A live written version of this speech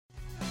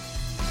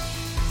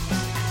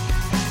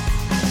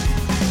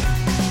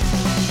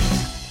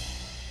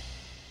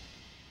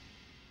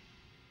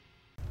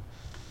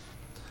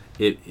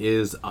it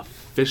is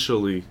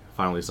officially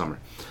finally summer.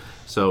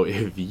 So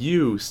if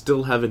you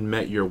still haven't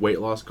met your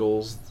weight loss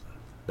goals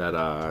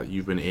that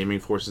you've been aiming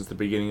for since the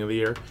beginning of the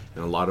year,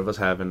 and a lot of us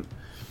haven't,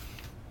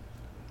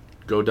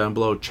 go down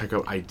below, check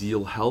out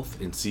Ideal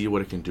Health, and see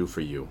what it can do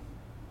for you.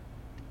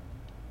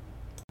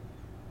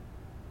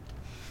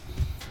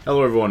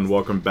 Hello everyone,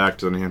 welcome back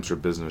to the New Hampshire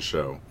Business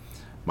Show.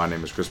 My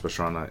name is Chris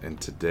Pastrana, and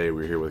today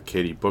we're here with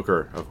Katie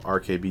Booker of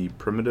RKB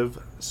Primitive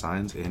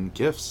Signs and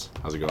Gifts.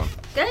 How's it going?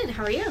 Good,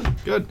 how are you?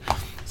 Good.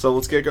 So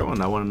let's get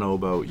going. I want to know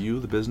about you,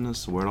 the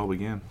business, where it all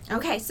began.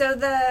 Okay, so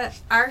the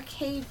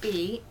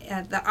RKB,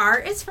 the R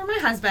is for my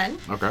husband.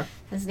 Okay.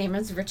 His name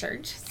is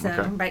Richard, so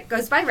Okay. but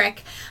goes by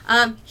Rick.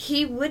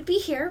 He would be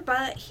here,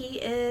 but he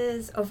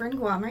is over in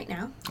Guam right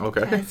now.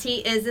 Okay. Because he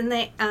is in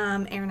the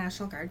Air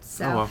National Guard,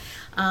 so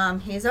Oh, wow.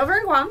 he's over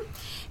in Guam.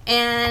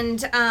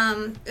 And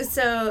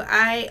so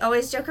I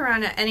always joke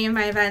around at any of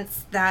my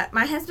events that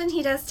my husband,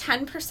 he does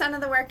 10%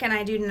 of the work and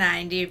I do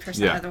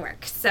 90% of the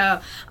work.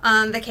 So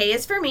the K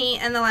is for me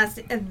and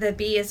the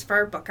B is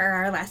for Booker,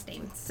 our last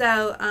name.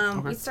 So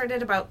we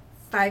started about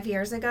 5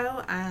 years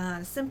ago,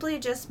 simply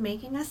just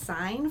making a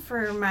sign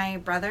for my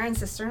brother and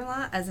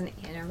sister-in-law as an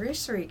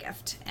anniversary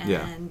gift.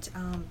 And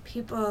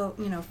people,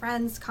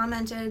 friends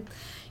commented,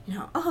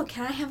 oh,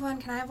 can I have one?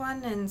 Can I have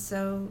one? And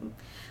so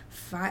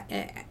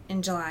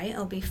in July,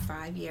 it'll be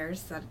 5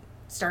 years that I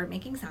started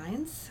making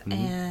signs. Mm-hmm.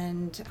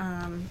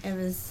 And it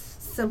was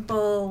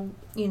simple,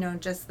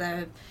 just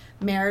the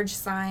marriage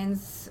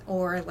signs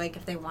or like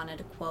if they wanted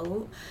a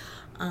quote.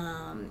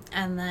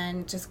 And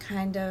then just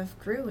kind of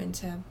grew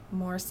into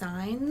more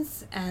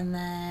signs. And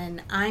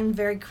then I'm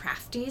very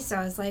crafty, so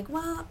I was like,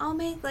 well, I'll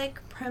make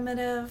like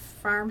primitive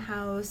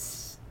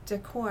farmhouse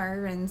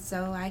decor. And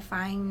so I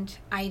find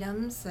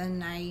items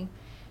and I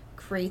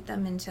create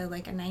them into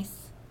like a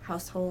nice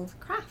household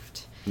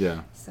craft.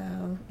 Yeah.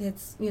 So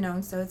it's,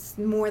 so it's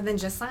more than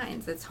just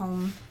signs. It's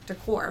home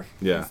decor.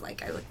 Yeah. It's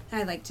like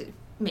I like to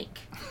make.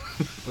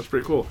 That's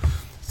pretty cool.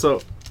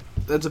 So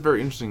that's a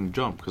very interesting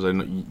jump because I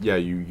know,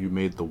 you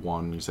made the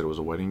one, you said it was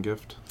a wedding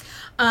gift?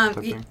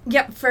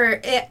 Yep,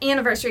 for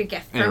anniversary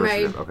gift for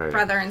my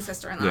brother and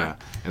sister-in-law. Yeah,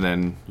 and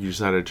then you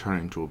decided to turn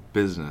it into a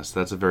business.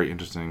 That's a very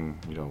interesting,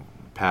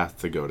 path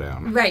to go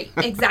down. Right,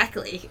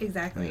 exactly.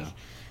 Yeah.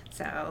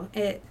 So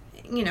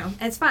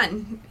it's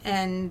fun,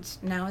 and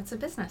now it's a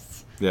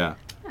business. Yeah,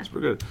 that's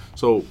pretty good.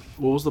 So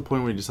what was the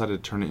point where you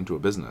decided to turn it into a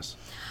business?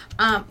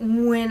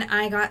 When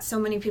I got so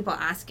many people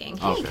asking,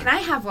 hey, can I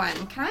have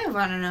one? Can I have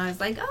one? And I was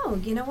like, oh,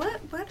 you know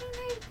what? Why don't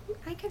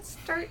I could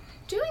start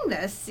doing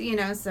this,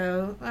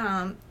 so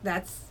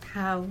that's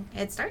how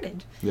it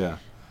started. Yeah.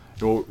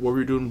 And what were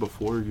you doing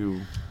before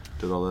you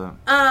did all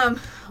that?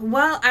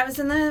 Well, I was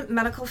in the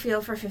medical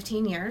field for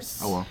 15 years.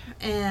 Oh, wow.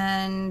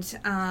 And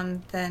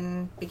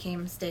then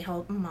became a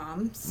stay-home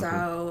mom.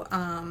 So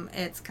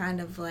it's kind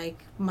of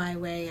like my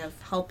way of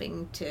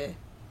helping to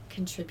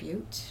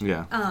contribute.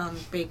 Yeah.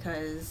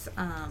 Because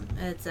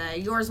it's a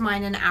yours,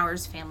 mine, and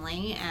ours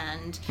family.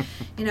 And,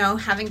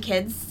 having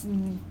kids,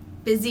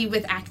 busy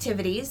with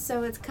activities.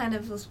 So it's kind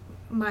of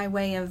my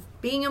way of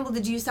being able to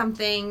do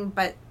something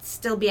but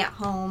still be at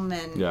home.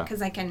 And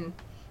because I can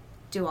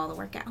do all the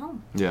work at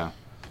home. Yeah.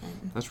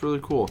 That's really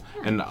cool.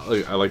 Yeah. And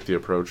I like the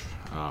approach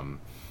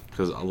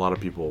because a lot of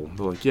people,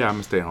 they're like, yeah,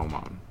 I'm a stay-at-home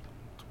mom.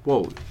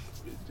 Well,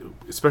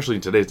 especially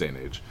in today's day and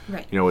age.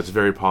 Right. It's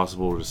very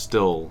possible to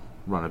still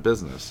run a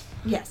business.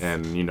 Yes.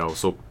 And,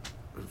 so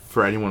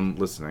for anyone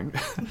listening,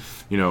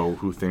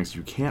 who thinks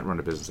you can't run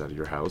a business out of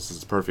your house,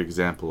 it's a perfect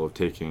example of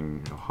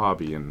taking a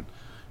hobby and,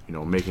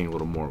 making a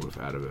little more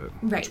out of it.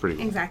 Right. It's pretty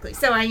cool. Exactly.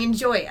 So I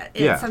enjoy it.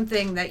 It's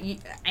something that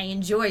I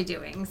enjoy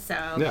doing.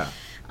 So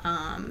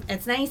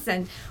it's nice.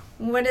 And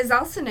what is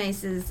also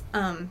nice is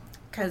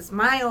because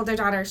my older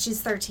daughter,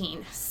 she's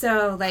 13.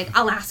 So,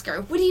 I'll ask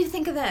her, what do you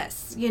think of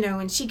this?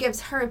 And she gives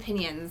her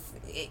opinions,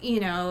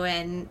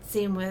 and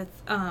same with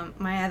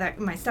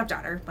my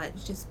stepdaughter, but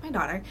she's my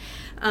daughter.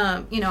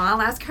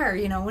 I'll ask her,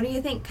 what do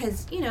you think?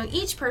 Because,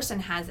 each person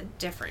has a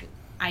different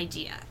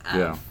idea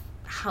of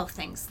how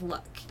things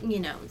look,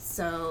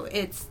 so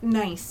it's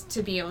nice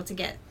to be able to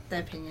get the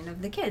opinion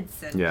of the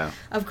kids. And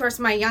of course,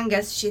 my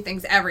youngest, she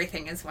thinks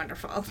everything is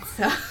wonderful,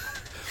 so...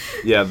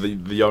 Yeah, the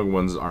young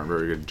ones aren't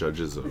very good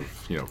judges of,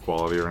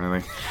 quality or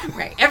anything.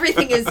 Right.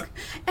 Everything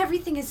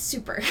is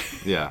super.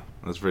 Yeah,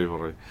 that's pretty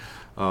funny.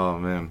 Oh,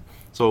 man.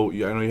 So, I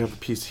know you have a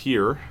piece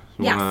here.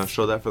 You want to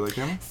show that for the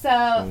camera?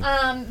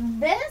 So,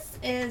 this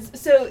is...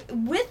 So,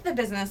 with the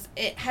business,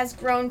 it has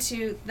grown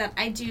to that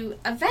I do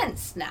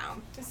events now.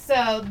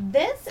 So,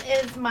 this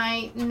is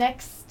my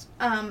next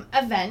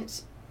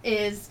event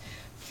is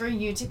for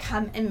you to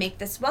come and make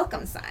this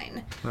welcome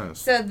sign. Nice.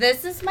 So,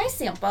 this is my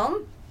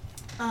sample.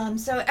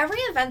 So every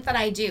event that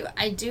I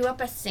do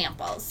up a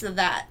sample so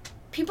that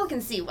people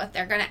can see what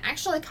they're going to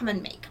actually come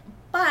and make.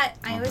 But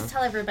I always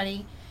tell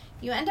everybody,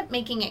 you end up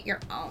making it your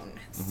own.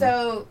 Mm-hmm.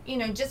 So,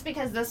 just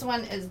because this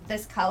one is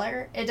this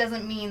color, it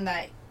doesn't mean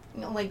that,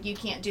 you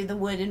can't do the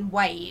wood and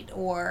white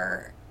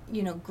or,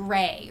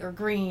 gray or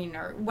green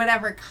or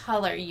whatever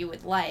color you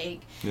would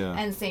like. Yeah.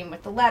 And same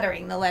with the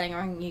lettering. The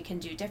lettering you can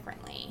do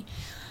differently.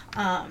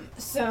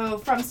 So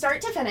from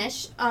start to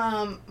finish,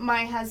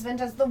 my husband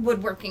does the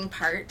woodworking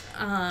part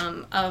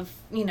of,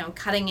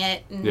 cutting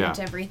it and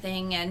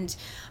everything. And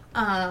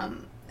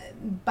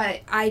but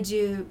I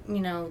do,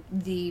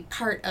 the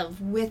part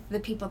of with the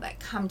people that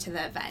come to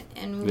the event.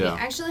 And we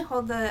actually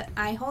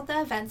I hold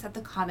the events at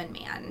the Common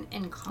Man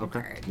in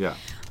Concord. Okay.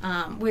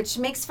 Yeah. Which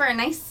makes for a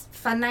nice,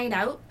 fun night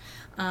out.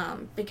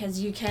 Because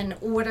you can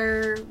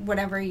order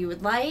whatever you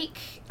would like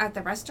at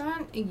the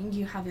restaurant.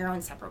 You have your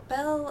own separate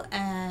bill,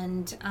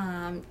 and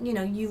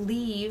you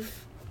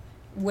leave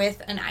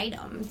with an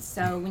item.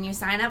 So when you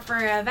sign up for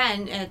an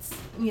event, it's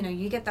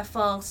you get the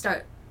full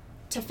start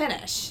to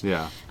finish.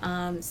 Yeah.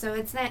 So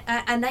it's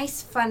a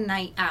nice, fun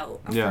night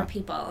out for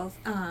people.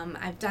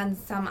 I've done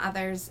some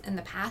others in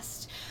the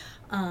past.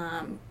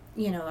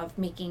 Of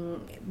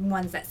making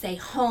ones that say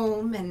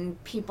home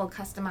and people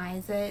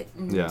customize it.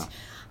 And,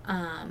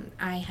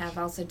 I have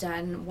also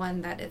done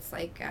one that it's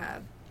like,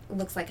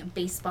 looks like a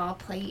baseball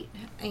plate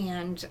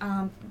and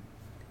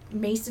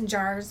mason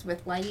jars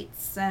with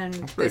lights. And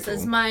this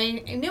is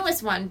my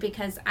newest one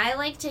because I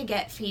like to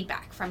get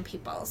feedback from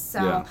people.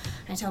 So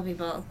I tell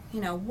people,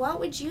 what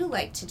would you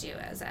like to do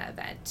as an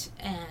event?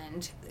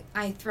 And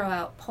I throw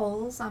out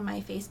polls on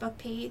my Facebook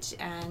page,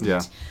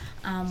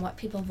 and what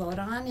people vote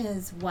on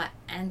is what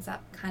ends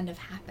up kind of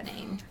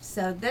happening.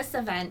 So this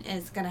event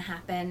is going to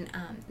happen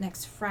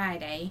next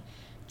Friday,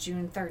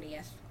 June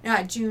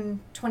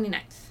 29th,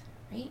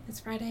 right? It's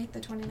Friday the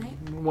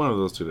 29th? One of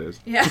those 2 days.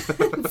 Yeah.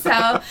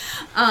 So,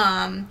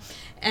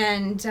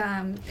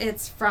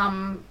 it's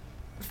from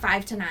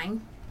 5 to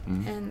 9.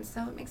 Mm-hmm. And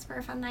so it makes for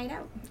a fun night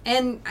out.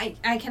 And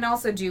I can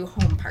also do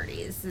home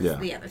parties is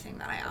the other thing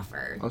that I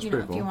offer. That's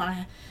pretty cool. If you want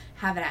to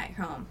have it at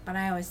your home. But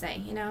I always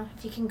say,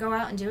 if you can go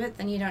out and do it,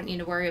 then you don't need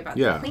to worry about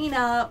the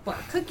cleanup or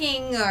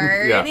cooking or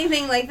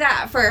anything like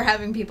that for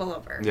having people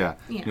over. Yeah.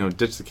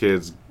 Ditch the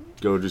kids,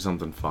 go do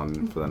something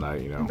fun for the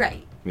night,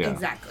 Right. Yeah.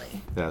 Exactly.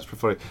 Yeah, it's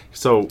pretty funny.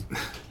 So,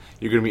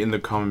 you're going to be in the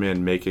Common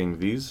Man making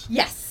these?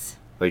 Yes.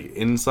 Like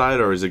inside,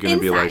 or is it going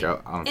to be like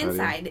out on a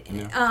inside?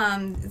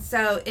 Yeah.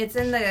 So it's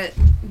in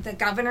the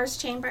governor's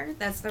chamber.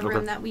 That's the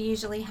room that we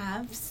usually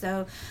have.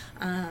 So,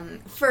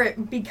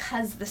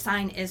 because the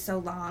sign is so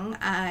long,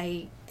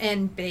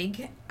 and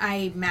big,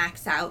 I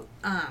max out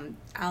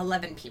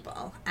 11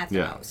 people at the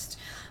most.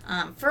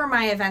 For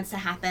my events to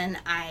happen,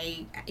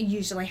 I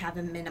usually have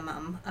a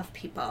minimum of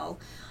people,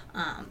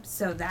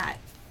 so that.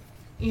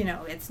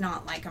 It's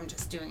not like I'm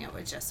just doing it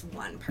with just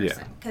one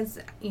person because,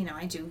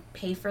 I do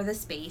pay for the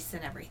space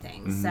and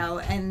everything. Mm-hmm. So,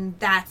 and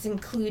that's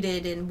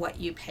included in what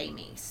you pay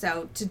me.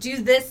 So to do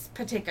this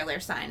particular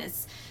sign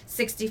is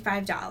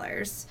 $65.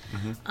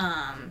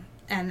 Mm-hmm.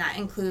 And that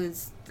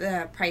includes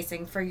the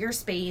pricing for your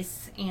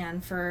space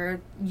and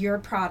for your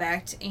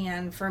product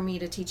and for me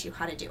to teach you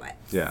how to do it.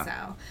 Yeah.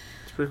 So.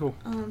 Pretty cool.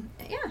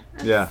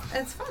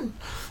 It's fun.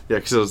 Yeah,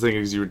 because I was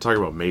thinking, you were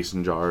talking about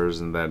mason jars,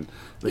 and then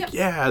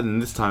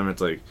and this time it's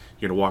like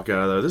you're gonna walk out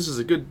of there. This is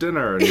a good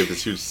dinner, and you have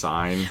this huge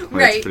sign.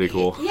 Right. That's pretty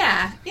cool.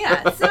 Yeah.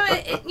 So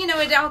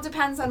it all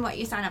depends on what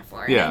you sign up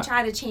for. Yeah. And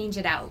try to change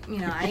it out.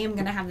 I am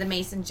gonna have the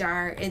mason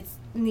jar. It's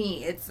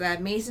neat. It's a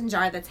mason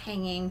jar that's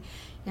hanging.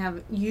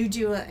 You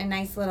do a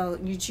nice little,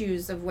 you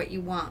choose of what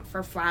you want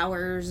for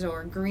flowers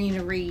or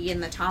greenery in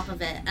the top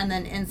of it, and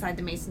then inside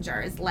the mason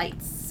jar is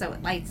lights, so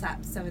it lights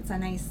up, so it's a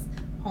nice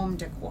home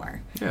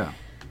decor. Yeah,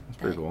 that's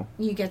pretty cool.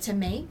 You get to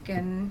make,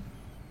 and,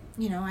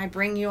 I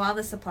bring you all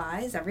the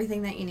supplies,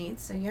 everything that you need,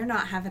 so you're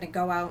not having to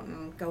go out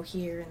and go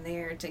here and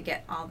there to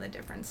get all the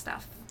different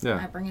stuff.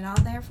 Yeah. I bring it all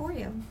there for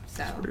you,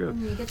 so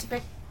you get to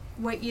pick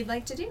what you'd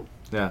like to do.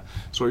 Yeah,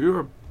 so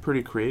you're a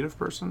pretty creative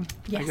person,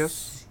 yes. I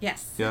guess?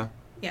 Yes. Yeah?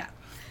 Yeah.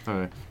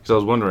 Okay. So I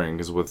was wondering,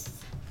 because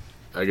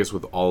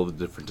with all the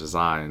different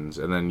designs,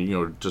 and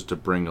then, just to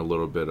bring a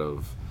little bit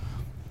of,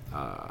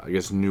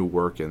 new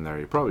work in there,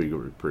 you're probably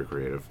going to be pretty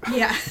creative.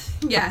 Yeah.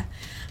 Yeah.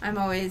 I'm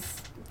always,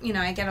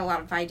 I get a lot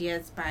of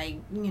ideas by,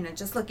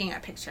 just looking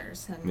at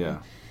pictures. And,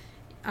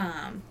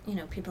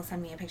 people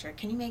send me a picture.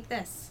 Can you make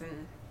this?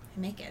 And I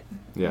make it.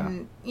 Yeah.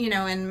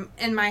 And,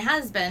 and my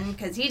husband,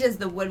 because he does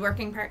the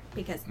woodworking part,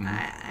 because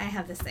I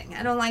have this thing.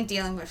 I don't like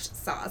dealing with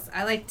saws.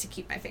 I like to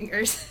keep my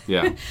fingers.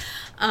 Yeah.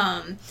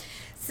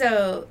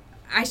 So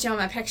I show him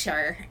a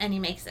picture, and he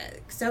makes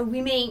it. So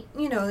we make,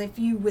 if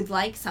you would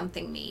like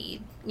something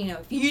made,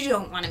 if you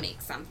don't want to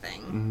make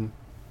something,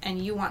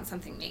 and you want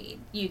something made,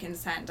 you can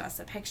send us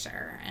a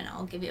picture, and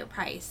I'll give you a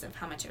price of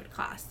how much it would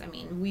cost. I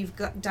mean, we've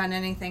done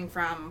anything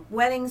from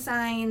wedding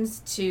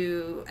signs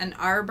to an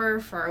arbor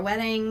for a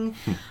wedding,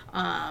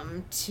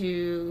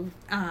 to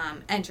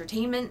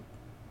entertainment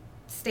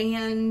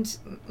stand,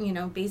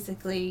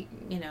 basically,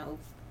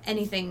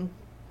 anything.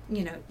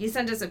 You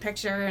send us a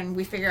picture, and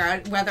we figure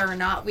out whether or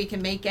not we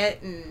can make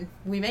it, and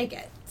we make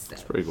it. So.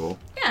 It's pretty cool.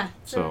 Yeah,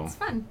 so it's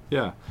fun.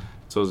 Yeah.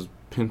 So is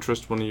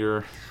Pinterest one of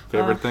your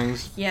favorite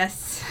things?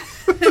 Yes.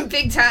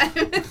 Big time.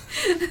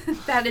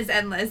 That is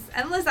endless.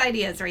 Endless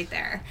ideas right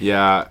there.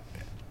 Yeah.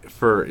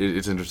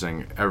 it's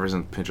interesting. Ever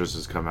since Pinterest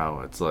has come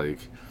out, it's like,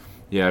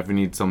 yeah, if you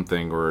need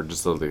something or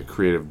just a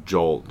creative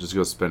jolt, just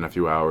go spend a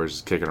few hours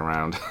just kicking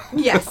around.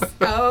 Yes.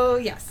 Oh,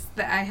 yes.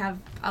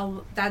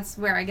 That's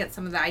where I get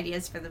some of the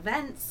ideas for the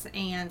events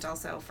and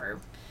also for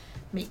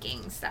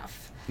making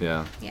stuff.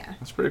 Yeah. Yeah.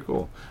 That's pretty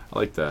cool. I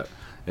like that.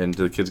 And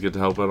do the kids get to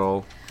help at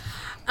all?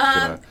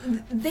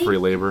 Free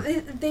labor?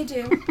 They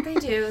do. They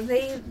do.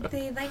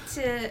 They like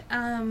to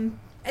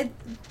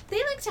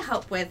they like to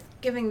help with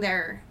giving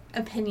their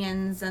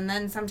opinions, and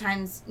then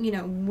sometimes,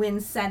 when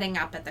setting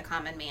up at the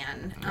Common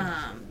Man,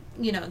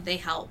 they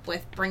help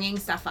with bringing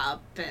stuff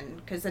up, and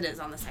because it is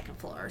on the second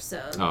floor,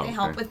 so they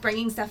help with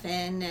bringing stuff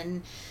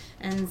in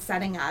and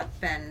setting up,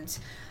 and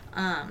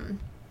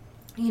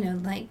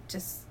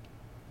just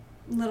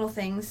little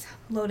things,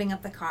 loading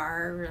up the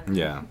car. And,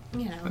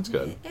 that's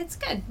good. It's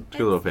good. It's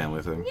a little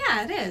family thing.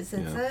 Yeah, it is.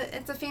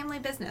 It's a family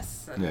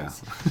business. And,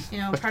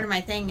 part of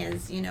my thing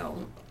is,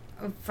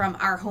 from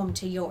our home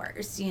to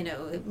yours,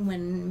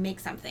 when make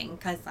something,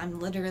 because I'm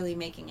literally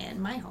making it in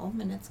my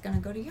home and it's going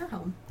to go to your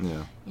home.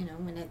 Yeah.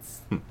 When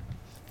it's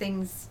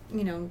things,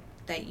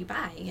 that you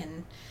buy,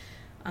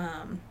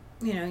 and,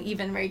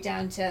 even right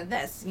down to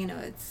this,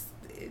 it's,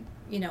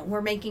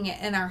 we're making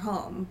it in our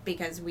home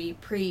because we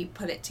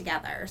put it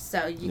together.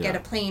 So you get a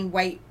plain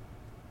white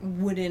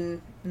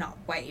wooden, not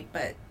white,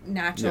 but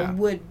natural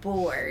wood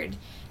board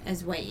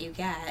is what you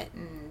get,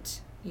 and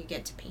you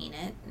get to paint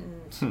it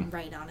and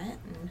write on it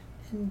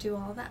and do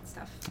all that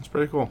stuff. That's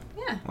pretty cool.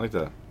 Yeah. I like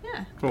that.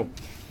 Yeah. Cool.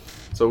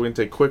 So we're going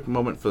to take a quick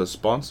moment for the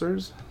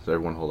sponsors. So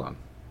everyone hold on.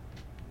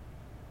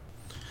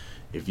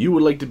 If you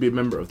would like to be a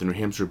member of the New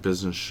Hampshire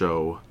Business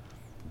Show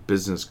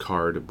Business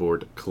Card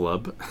Board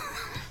Club,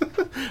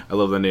 I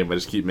love that name. I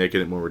just keep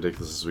making it more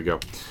ridiculous as we go.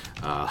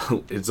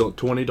 It's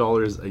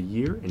 $20 a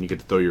year, and you get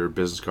to throw your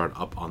business card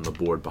up on the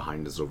board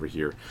behind us over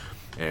here.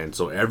 And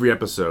so every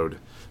episode,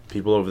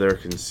 people over there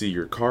can see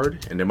your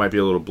card, and it might be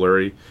a little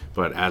blurry,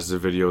 but as the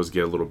videos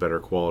get a little better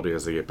quality,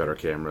 as they get better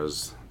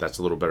cameras, that's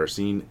a little better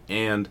seen.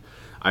 And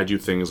I do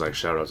things like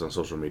shout outs on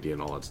social media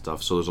and all that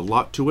stuff. So there's a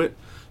lot to it.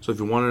 So if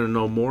you wanted to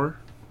know more,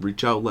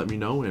 reach out, let me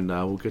know, and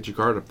we'll get your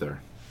card up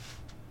there.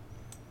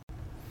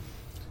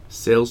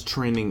 Sales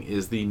training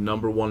is the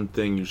number one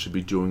thing you should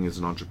be doing as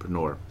an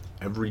entrepreneur.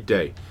 Every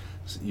day,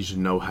 you should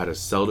know how to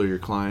sell to your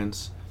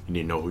clients. You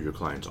need to know who your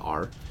clients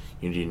are.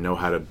 You need to know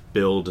how to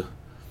build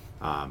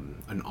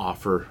an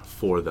offer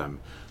for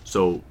them.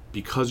 So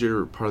because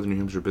you're part of the New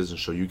Hampshire Business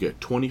Show, you get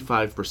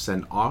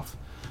 25% off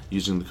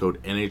using the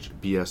code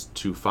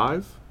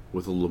NHBS25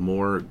 with a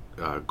Lemoore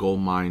Gold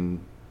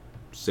Mine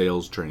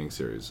Sales Training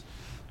Series.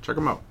 Check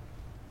them out.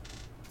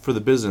 For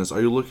the business,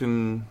 are you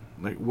looking,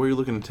 where are you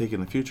looking to take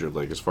in the future?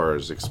 As far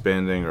as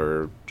expanding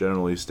or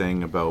generally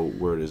staying about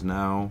where it is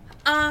now?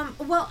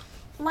 Well,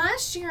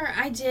 last year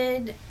I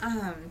did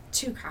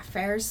 2 craft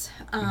fairs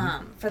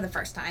for the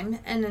first time,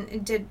 and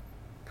it did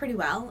pretty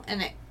well,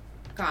 and it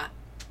got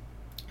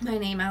our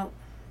name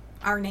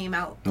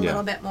out a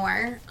little bit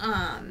more.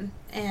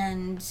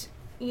 And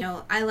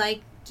I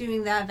like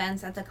doing the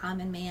events at the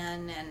Common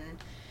Man,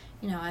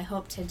 and I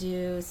hope to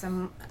do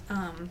some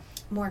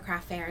more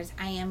craft fairs.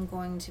 I am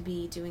going to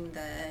be doing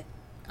the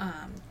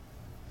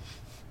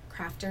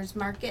crafters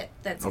market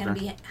that's going to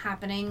be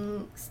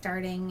happening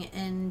starting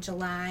in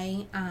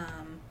July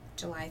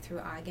through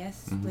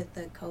August with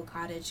the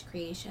Co-Cottage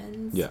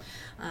Creations. Yeah.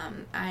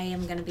 I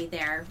am going to be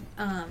there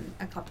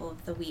a couple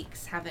of the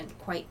weeks. Haven't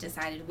quite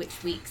decided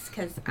which weeks,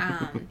 because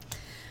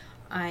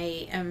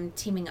I am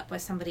teaming up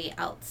with somebody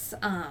else.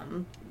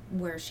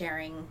 We're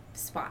sharing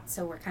spots,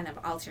 so we're kind of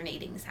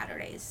alternating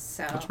Saturdays.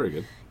 So that's pretty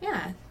good.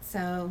 Yeah.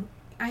 So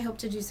I hope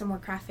to do some more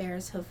craft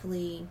fairs.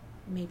 Hopefully,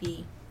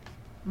 maybe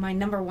my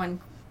number one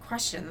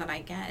question that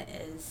I get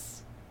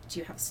is, do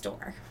you have a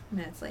store? And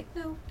it's like,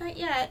 no, not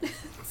yet.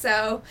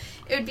 So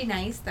it would be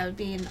nice. That would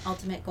be an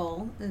ultimate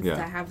goal, is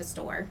to have a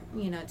store,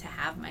 to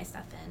have my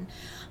stuff in.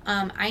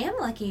 I am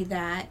lucky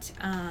that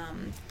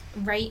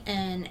right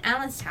in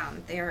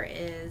Allenstown there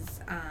is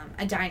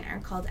a diner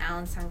called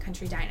Allenstown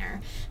Country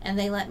Diner, and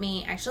they let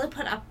me actually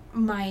put up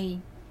my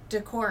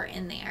decor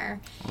in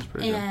there,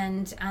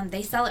 and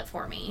they sell it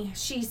for me.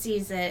 She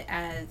sees it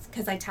as,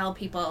 because I tell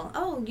people,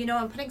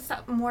 I'm putting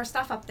more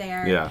stuff up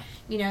there,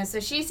 so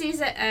she sees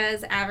it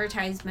as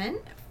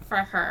advertisement for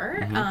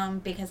her,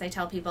 because I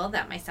tell people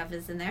that my stuff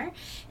is in there.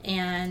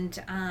 And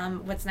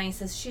what's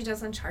nice is she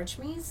doesn't charge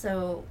me,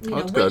 so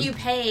what good. You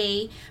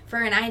pay for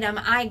an item,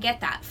 I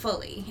get that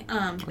fully,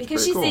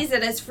 because she sees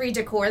it as free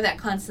decor that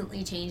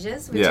constantly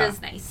changes, which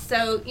is nice.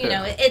 So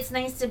it's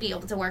nice to be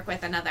able to work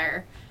with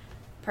another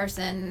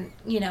person,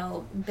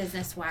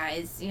 business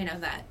wise,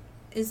 that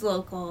is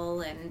local,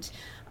 and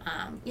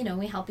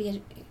we help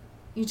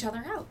each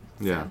other out.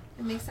 Yeah. So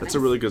it makes it That's nice. a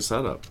really good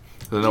setup.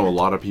 I know a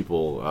lot of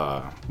people,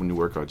 when you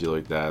work out a deal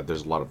like that,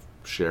 there's a lot of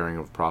sharing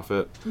of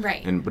profit.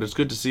 Right. But it's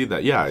good to see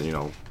that,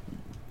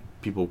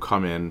 people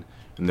come in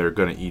and they're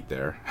going to eat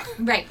there.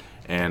 Right.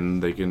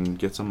 And they can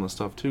get some of the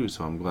stuff too,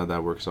 so I'm glad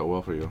that works out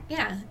well for you.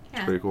 Yeah.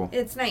 It's pretty cool.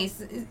 It's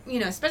nice,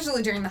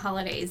 especially during the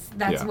holidays.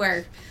 That's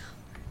where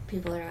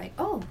people are like,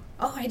 oh,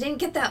 I didn't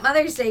get that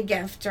Mother's Day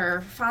gift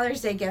or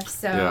Father's Day gift,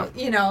 so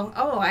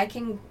I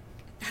can.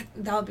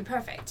 That would be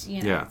perfect,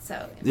 Yeah.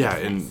 So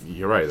and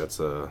you're right. That's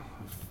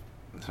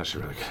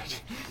actually really good.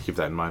 Keep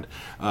that in mind.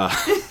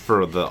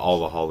 For all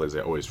the holidays,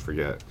 I always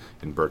forget,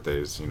 and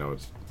birthdays.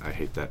 I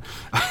hate that.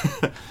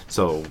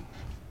 So, I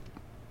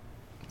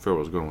forgot where I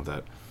was going with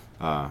that.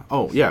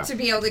 To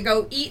be able to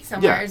go eat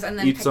somewhere and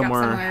then eat pick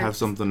somewhere, up somewhere. have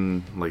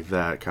something like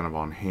that kind of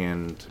on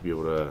hand to be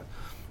able to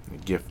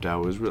gift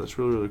out. It's really,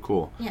 really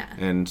cool. Yeah.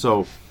 And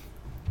so,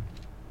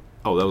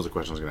 that was the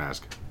question I was going to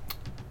ask.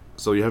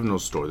 So you have no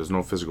store. There's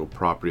no physical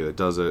property that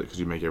does it because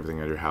you make everything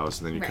at your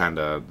house, and then you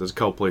there's a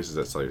couple places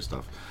that sell your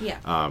stuff. Yeah.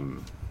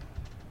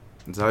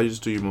 Is that how you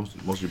just do most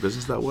of your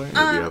business that way? Or do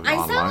you have an I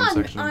online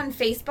section? on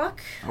Facebook.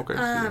 Okay.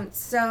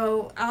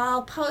 So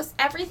I'll post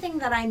everything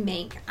that I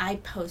make. I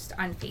post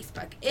on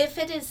Facebook. If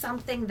it is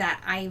something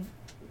that I've,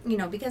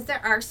 because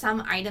there are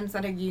some items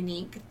that are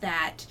unique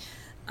that.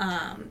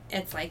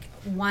 It's like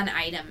one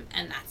item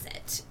and that's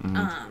it.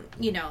 Mm-hmm.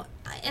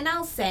 And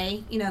I'll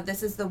say,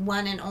 this is the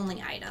one and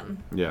only item.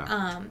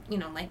 Yeah.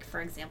 Like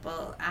for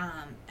example,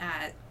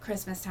 at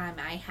Christmas time,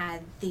 I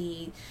had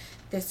I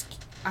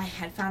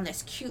had found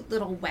this cute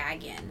little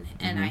wagon,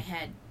 and I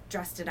had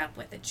dressed it up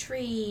with a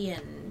tree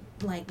and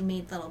like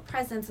made little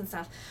presents and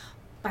stuff.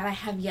 But I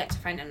have yet to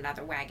find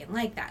another wagon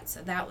like that.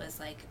 So that was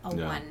like a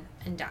one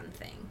and done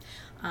thing.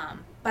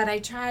 But I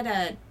try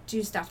to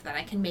do stuff that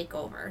I can make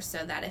over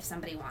so that if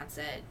somebody wants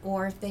it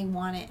or if they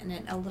want it and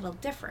it a little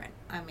different,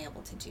 I'm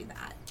able to do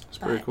that. It's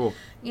pretty cool.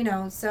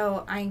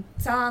 So I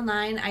sell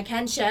online. I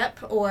can ship,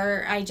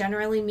 or I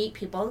generally meet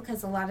people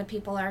because a lot of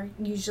people are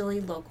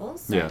usually local.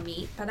 So I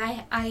meet. But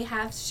I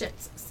have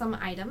shipped some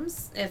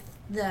items if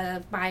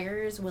the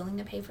buyer is willing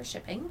to pay for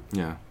shipping.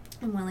 Yeah.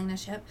 I'm willing to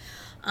ship.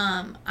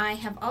 I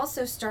have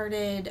also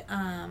started,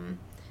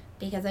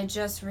 because I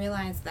just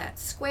realized that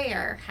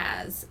Square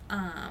has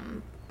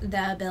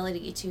the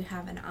ability to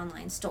have an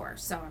online store.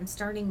 So I'm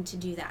starting to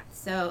do that.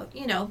 So,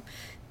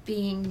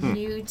 being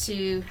new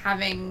to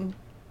having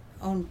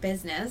own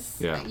business,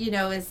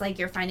 it's like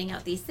you're finding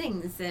out these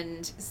things.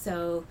 And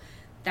so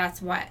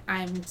that's what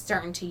I'm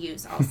starting to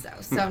use also.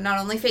 So not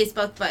only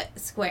Facebook, but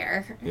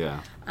Square.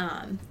 Yeah.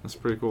 That's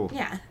pretty cool.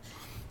 Yeah.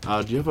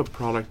 Do you have a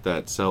product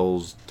that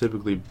sells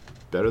typically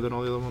better than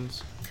all the other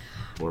ones,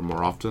 or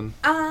more often?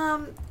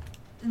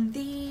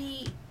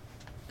 The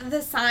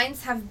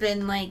signs have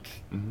been like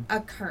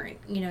a current,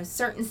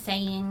 certain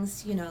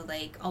sayings,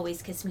 like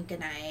always kiss me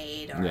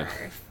goodnight, or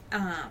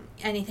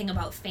anything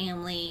about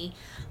family.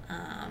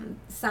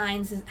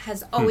 Signs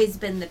has always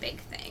been the big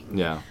thing.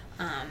 Yeah.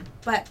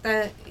 But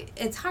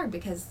it's hard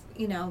because,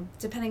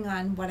 depending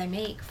on what I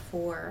make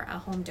for a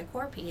home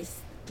decor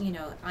piece,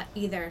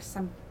 either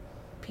some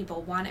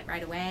people want it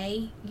right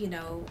away,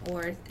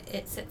 or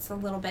it sits a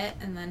little bit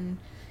and then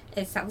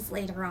it sells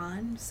later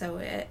on. So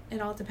it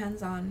all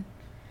depends on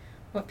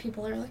what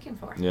people are looking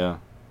for. Yeah,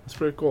 that's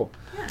pretty cool.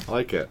 Yeah. I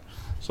like it.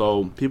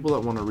 So people that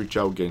want to reach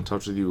out, get in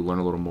touch with you, learn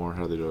a little more,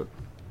 how do they do it?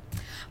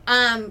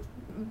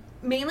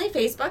 Mainly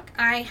Facebook.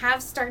 I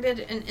have started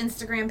an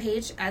Instagram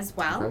page as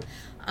well,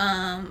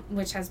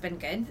 which has been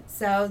good.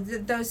 So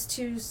those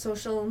two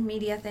social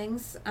media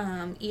things,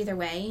 either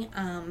way,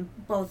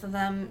 both of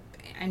them,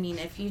 I mean,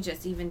 if you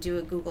just even do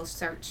a Google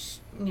search,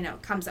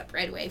 it comes up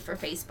right away for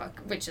Facebook,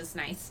 which is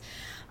nice.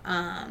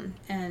 I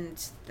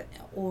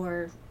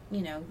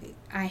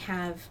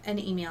have an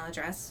email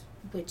address,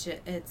 which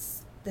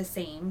it's the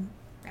same.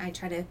 I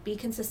try to be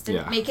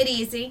consistent, make it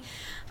easy.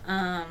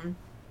 They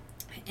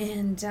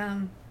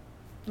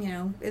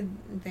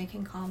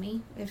can call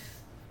me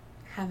if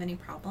have any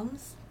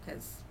problems,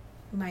 because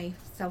my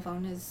cell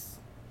phone is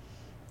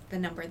the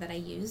number that I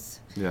use.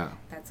 Yeah.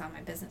 That's on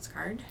my business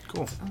card.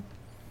 Cool. So.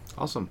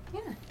 Awesome.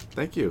 Yeah.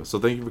 Thank you. So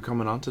thank you for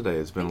coming on today.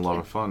 It's been a lot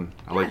of fun.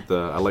 I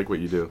like what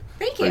you do.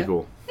 Thank you. Pretty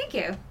cool. Thank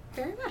you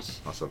very much.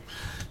 Awesome.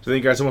 So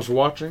thank you guys so much for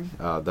watching.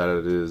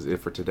 That is it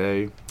for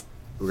today.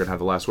 We're going to have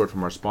the last word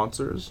from our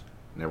sponsors,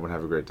 and everyone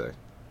have a great day.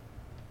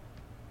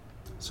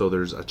 So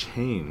there's a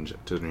change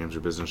to the New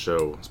Hampshire Business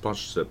Show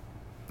sponsorship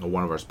of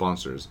one of our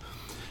sponsors.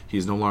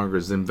 He's no longer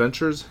Zim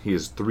Ventures. He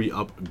is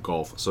 3Up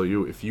Golf. So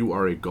if you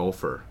are a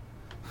golfer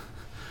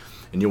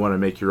and you want to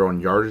make your own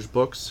yardage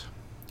books,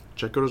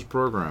 check out his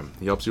program.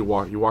 He helps you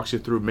he walks you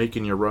through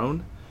making your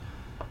own,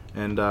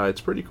 and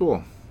it's pretty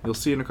cool. You'll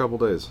see in a couple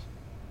days.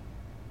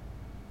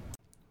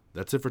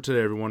 That's it for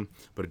today, everyone.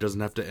 But it doesn't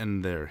have to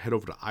end there. Head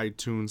over to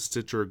iTunes,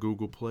 Stitcher,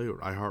 Google Play, or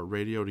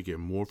iHeartRadio to get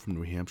more from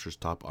New Hampshire's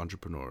top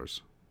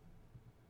entrepreneurs.